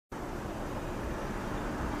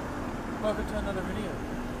Welcome to another video.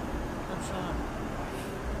 I'm Sean.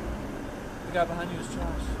 The guy behind you is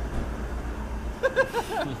Josh.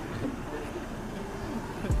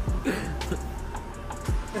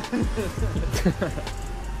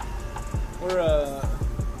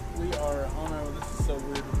 We are on our, this is so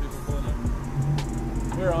weird for people pulling up.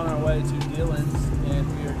 We're on our way to Dylan's and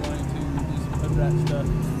we are going to do some hood rat stuff.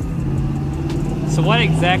 So what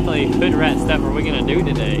exactly hood rat stuff are we going to do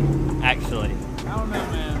today, actually? I don't know,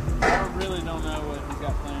 man. I really don't know what he's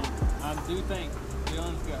got planned. I do think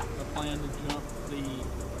Dylan's got a plan to jump the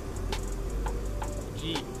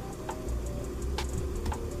Jeep.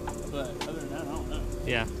 But other than that, I don't know.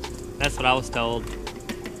 Yeah, that's what I was told.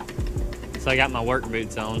 So I got my work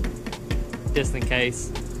boots on, just in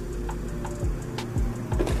case.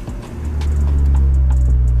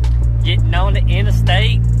 Getting on the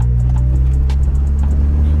interstate.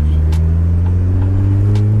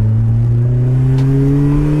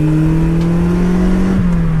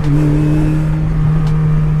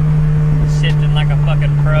 Shifting like a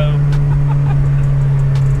fucking pro.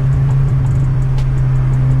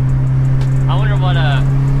 I wonder what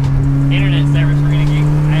internet service we're gonna get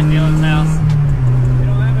at Dylan's house. We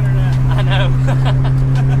don't have internet. I know.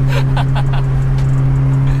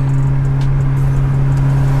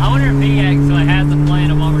 I wonder if he actually has a plan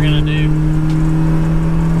of what we're gonna do.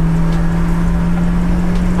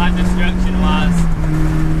 Like destruction wise.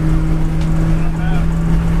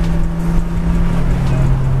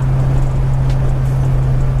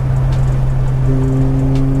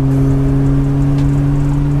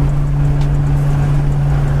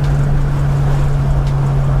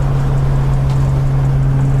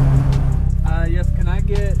 Yes, can I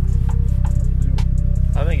get...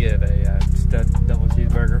 I'm gonna get a double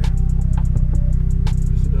cheeseburger.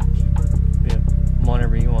 Just a double cheeseburger? Yeah,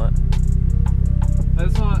 whatever you want. I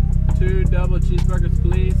just want 2 double cheeseburgers,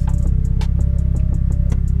 please.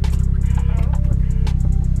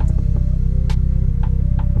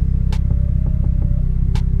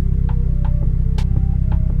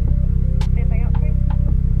 Anything else, please?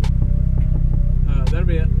 That'll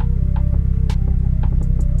be it.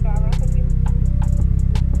 Thank you.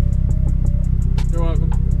 You're welcome.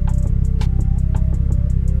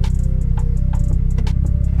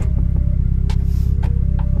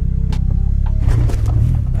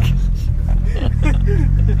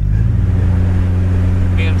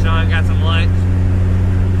 Me and Sean got some lunch.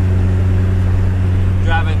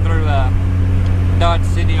 Driving through Dodge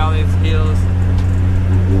City, all these hills.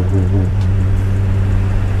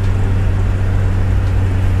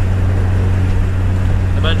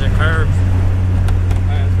 A bunch of curves.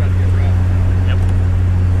 Alright, it's about to get rough. Yep.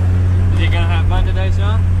 Is you gonna have fun today,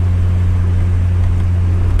 Sean?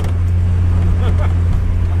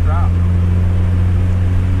 I'm dry.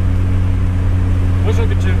 I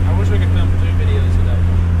wish we could film 2 videos today.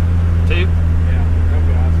 2? Yeah, that would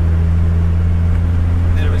be awesome.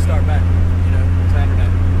 And then we start back, you know, Saturday.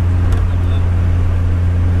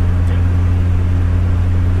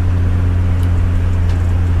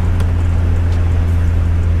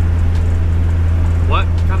 What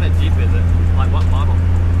kind of Jeep is it? Like what model?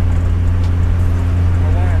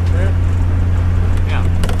 Yeah.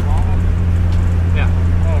 Yeah.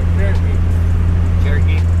 Oh, Cherokee.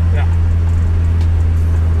 Cherokee? Yeah.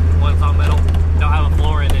 One's all metal. Don't have a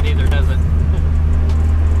floor in it either, does it?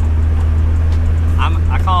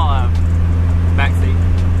 I call back seat.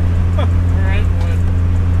 There ain't one.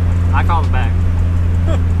 I call the back.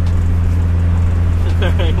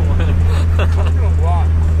 There ain't one. I'm gonna walk.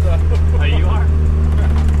 So. Oh, you are?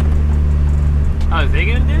 Oh, is he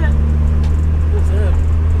gonna do it? What's up?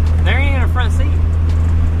 There ain't in a front seat.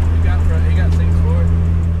 He got seats for it.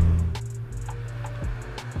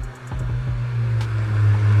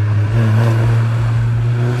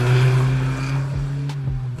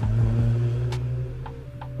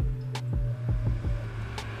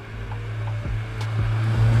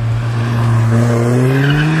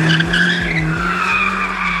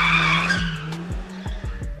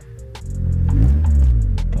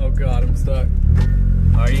 Oh God, I'm stuck.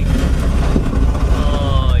 Are you?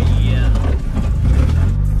 Oh, yeah.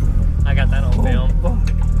 I got that on film.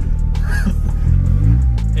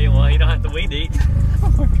 Hey, well, you don't have to weed eat.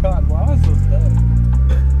 Oh my God, why am I so stuck?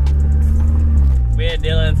 We at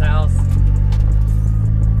Dylan's house.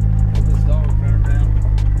 This dog turned down.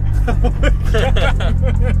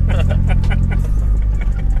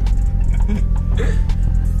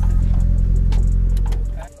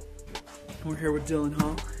 We're here with Dylan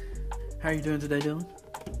Hall. How are you doing today, Dylan?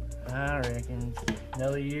 I reckon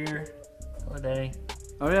another year, another day.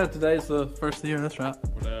 Oh yeah, today's the first of the year, that's right.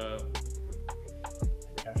 What up?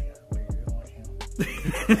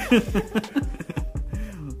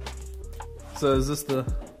 So is this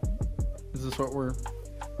what we're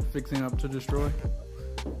fixing up to destroy? I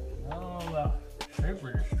don't know about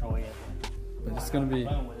super destroy it. But it's Have gonna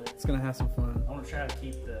fun with it. it's gonna have some fun. I want to try to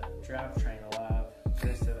keep the drivetrain alive.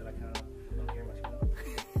 Just so that I kind of don't hear much about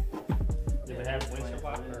it. Did we have windshield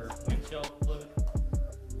wiper or windshield fluid?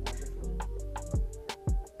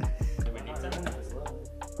 Do we need something?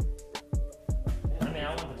 I mean,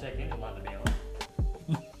 I want the check engine light to be on.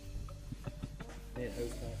 Yeah,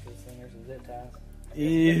 those kind of thing. There's some zip ties.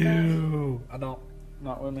 Ew. I don't.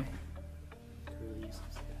 Not with me. Cool, use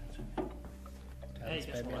some scotch. Hey,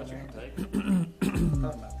 guess what? Take.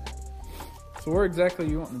 Thought about that. So where exactly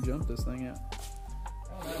you wanting to jump this thing at? I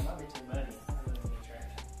don't know, it might be too muddy. I really need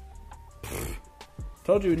traction.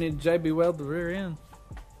 Told you we need to JB weld the rear end.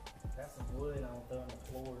 Got some wood I'll throw on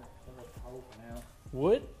the floor. Fill up the hole for now.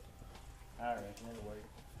 Wood? I reckon it'll work.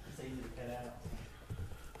 It's easy to cut out.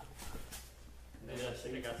 They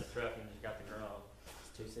just got the truck and just got the garage.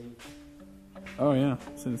 It's 2 seats. Oh yeah,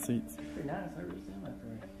 it's in the seats. Pretty nice. I really seen that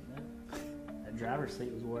there. That driver's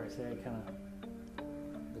seat was where it said kind of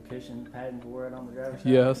the cushion padding for it on the driver's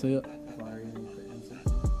side. Yeah, I see it. That's why I really put it in the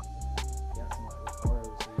seats. Got some like Recaro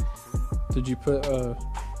seats. Did you put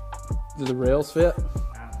did the rails fit? I don't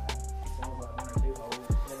know. Sounds like 1 or 2 holes.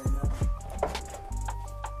 Better enough.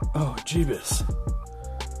 Oh, Jeebus.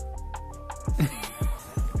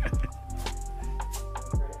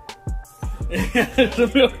 There's a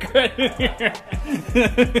milk crate in here.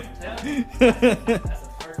 That's a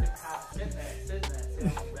perfect hot sit in that. See how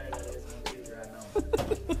much better that is when you're driving on.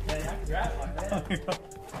 Yeah, I can drive it like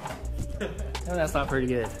that. No, that's not pretty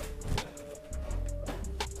good.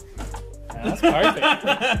 That's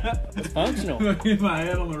perfect. It's functional. Hit my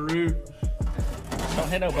head on the roof. Don't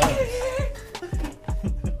hit no buttons.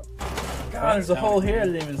 God, there's a hole here I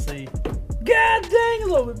didn't even see. God dang, a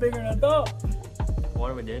little bit bigger than I thought.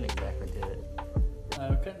 What are we doing exactly to it?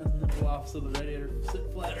 Cutting the nipple off so the radiator will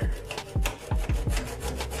sit flatter.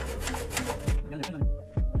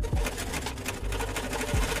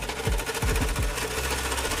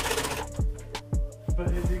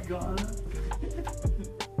 But is he gone?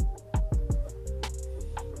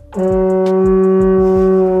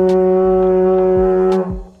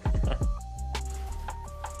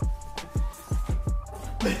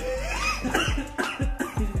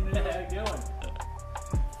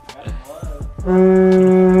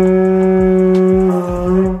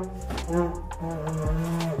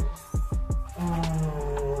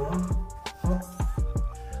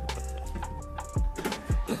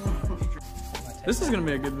 This is gonna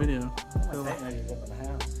be a good video. I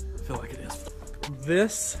feel like it is.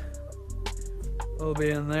 This will be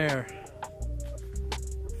in there.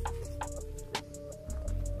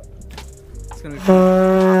 It's gonna.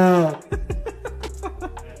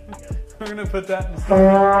 We're gonna put that in the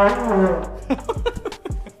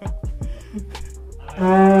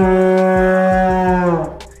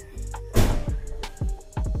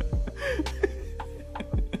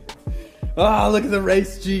Ah, look at the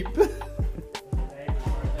race Jeep.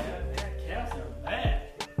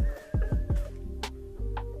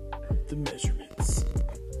 The measurements.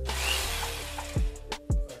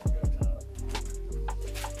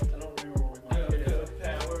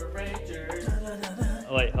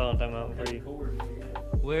 Oh, wait, hold on, time out for you.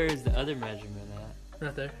 Where is the other measurement at?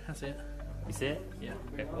 Right there, I see it. You see it? Yeah.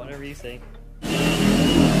 Okay, whatever you see. Hey,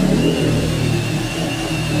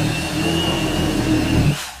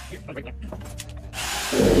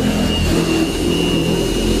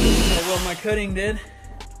 well, my cutting did.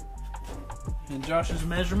 And Josh's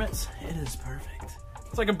measurements, it is perfect.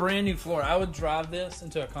 It's like a brand new floor. I would drive this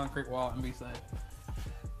into a concrete wall and be safe.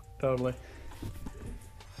 Totally.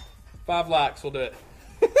 5 likes will do it.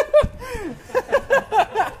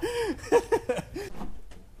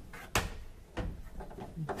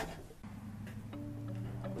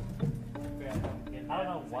 I don't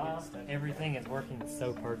know why everything is working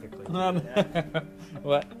so perfectly.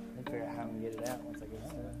 What? I'll figure out how I'm gonna get it out once I get it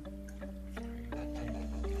done.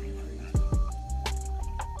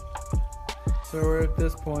 So we're at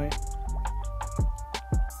this point.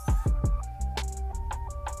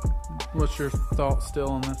 What's your thought still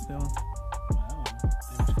on this, Dylan?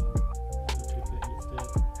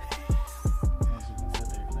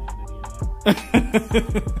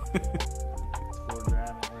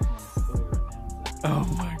 Oh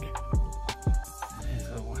my god.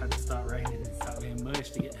 So we'll have to stop raining and stop being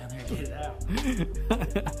mush to get down there and get it out.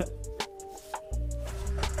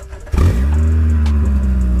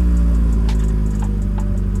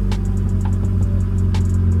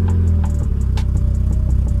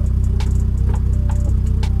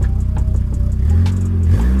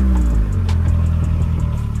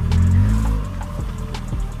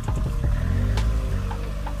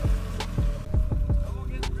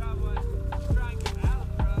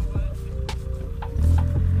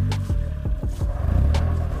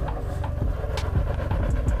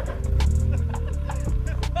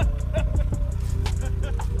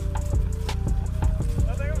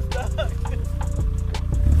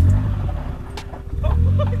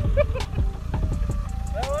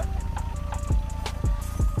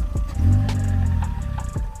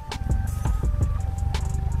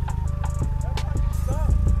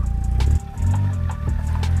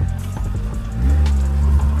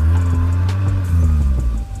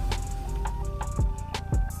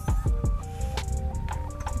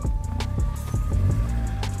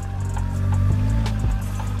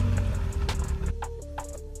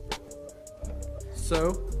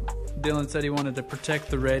 so. Dylan said he wanted to protect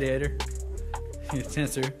the radiator,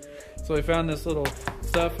 sensor. So we found this little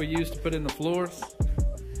stuff we used to put in the floors,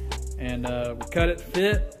 and we cut it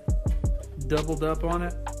fit, doubled up on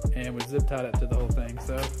it, and we zip tied it to the whole thing.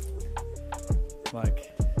 So,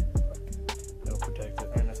 like, it'll protect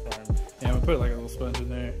it. And that's fine. Yeah, we put like a little sponge in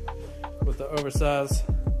there with the oversized.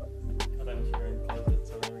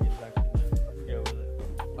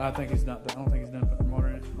 I think he's not done. I don't think he's done putting water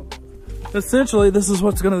in it. Essentially, this is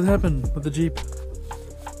what's going to happen with the Jeep. I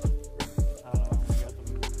don't know. You got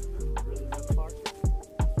the really good part?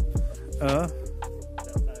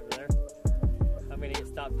 That side over there. I mean, it gets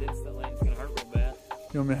stopped instantly. It's going to hurt real bad.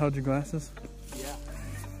 You want me to hold your glasses? Yeah.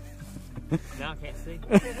 Now I can't see.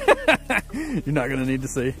 You're not going to need to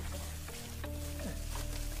see.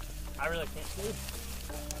 I really can't see.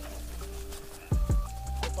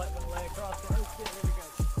 Just like when I lay across the road. Here we go.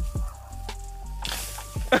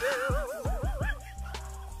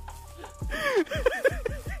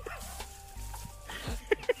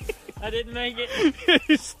 I didn't make it.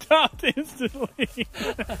 He stopped instantly.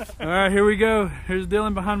 All right, here we go. Here's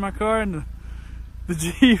Dylan behind my car and the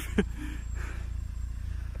Jeep.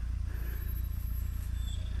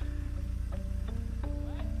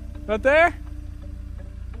 Right there?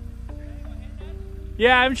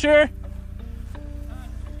 Yeah, I'm sure.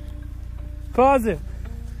 Positive.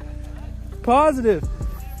 Positive.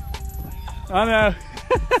 I know.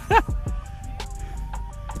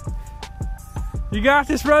 You got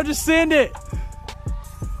this, bro. Just send it.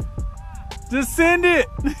 Just send it.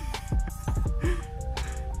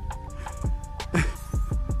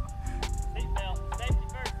 Seatbelt. Safety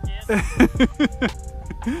first,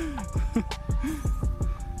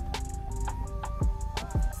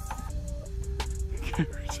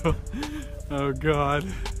 kid. Oh, God.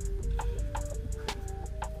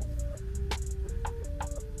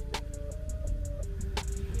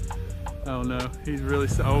 Oh no, he's really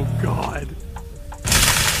so. Oh God.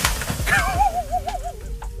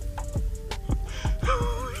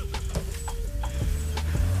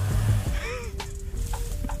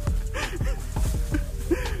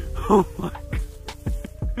 Oh my God.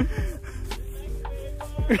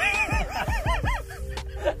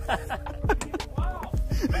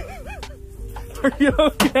 Are you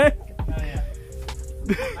okay? Oh yeah.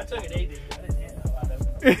 I took it easy. I didn't hit it wide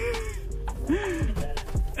open.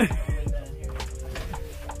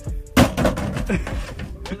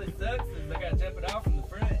 Really sucks is I gotta jump it off from the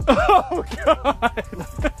front. Oh God!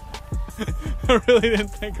 I really didn't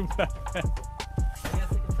think about that. I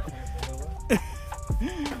guess it can take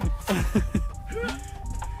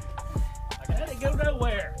I had to go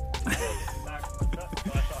nowhere.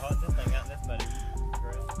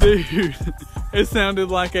 Dude, it sounded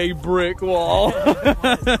like a brick wall.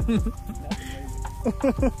 I figured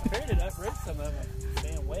it uprooted some of them.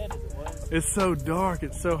 Being wet as it was. It's so dark,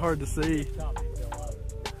 it's so hard to see.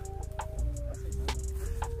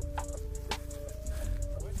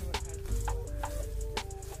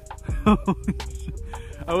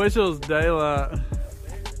 I wish it was daylight.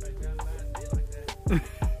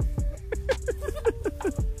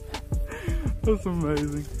 That's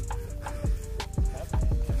amazing.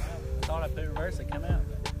 I thought I put reverse it come out,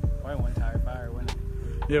 but probably one tire fire, wasn't it?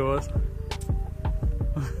 Yeah, it was.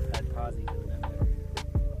 Had Posy go down there.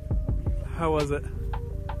 How was it?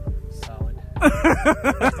 Solid.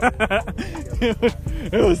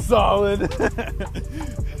 It was solid.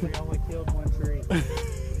 We only killed one tree.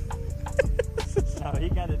 No, he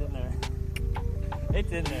got it in there.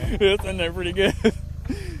 It's in there. It's in there pretty good.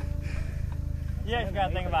 Yeah, you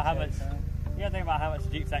gotta think about how much. You gotta think about how much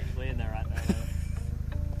Jeep's actually in there right now.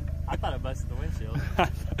 I thought it busted the windshield.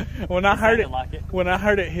 When I heard it, like it. when I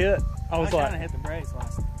heard it hit, I was I like, kind of hit the brakes while I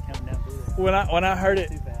was coming down through there. when I heard it,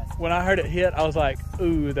 Too fast. when I heard it hit, I was like,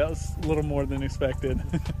 ooh, that was a little more than expected.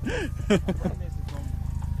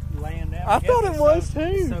 Laying down. I thought it was so,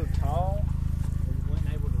 too. So tall, we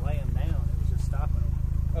wasn't able to lay him down. It was just stopping him.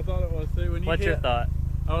 I thought it was too. When you What's hit, your thought?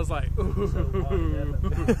 I was like, ooh. So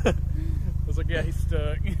I was like, yeah, he's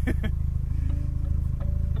stuck.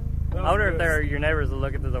 I wonder if they're your neighbors will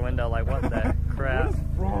look through the window like, what the crap? What is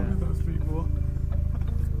wrong with those people?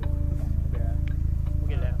 Yeah. We'll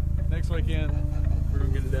get it out. Next weekend, we're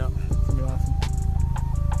gonna get it out. It's gonna be awesome.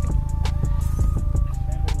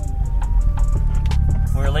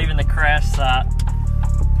 We're leaving the crash site,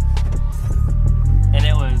 and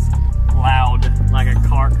it was loud, like a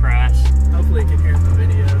car crash. Hopefully you can hear the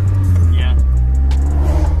video. Yeah.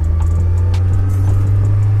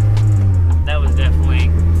 That was definitely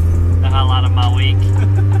the highlight of my week.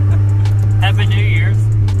 Happy New Year's.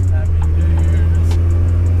 Happy New Year's.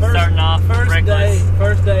 Starting off reckless.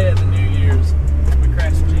 First day of the New Year's, we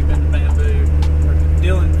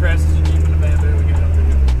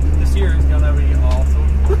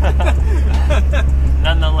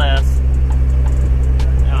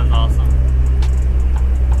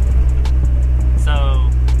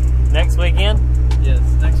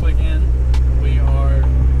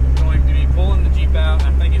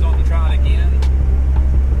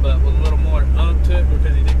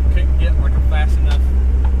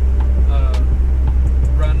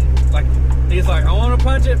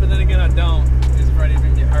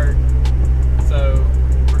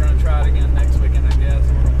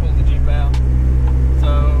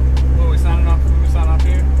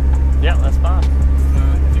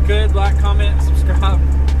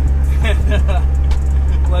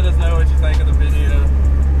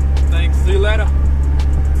later.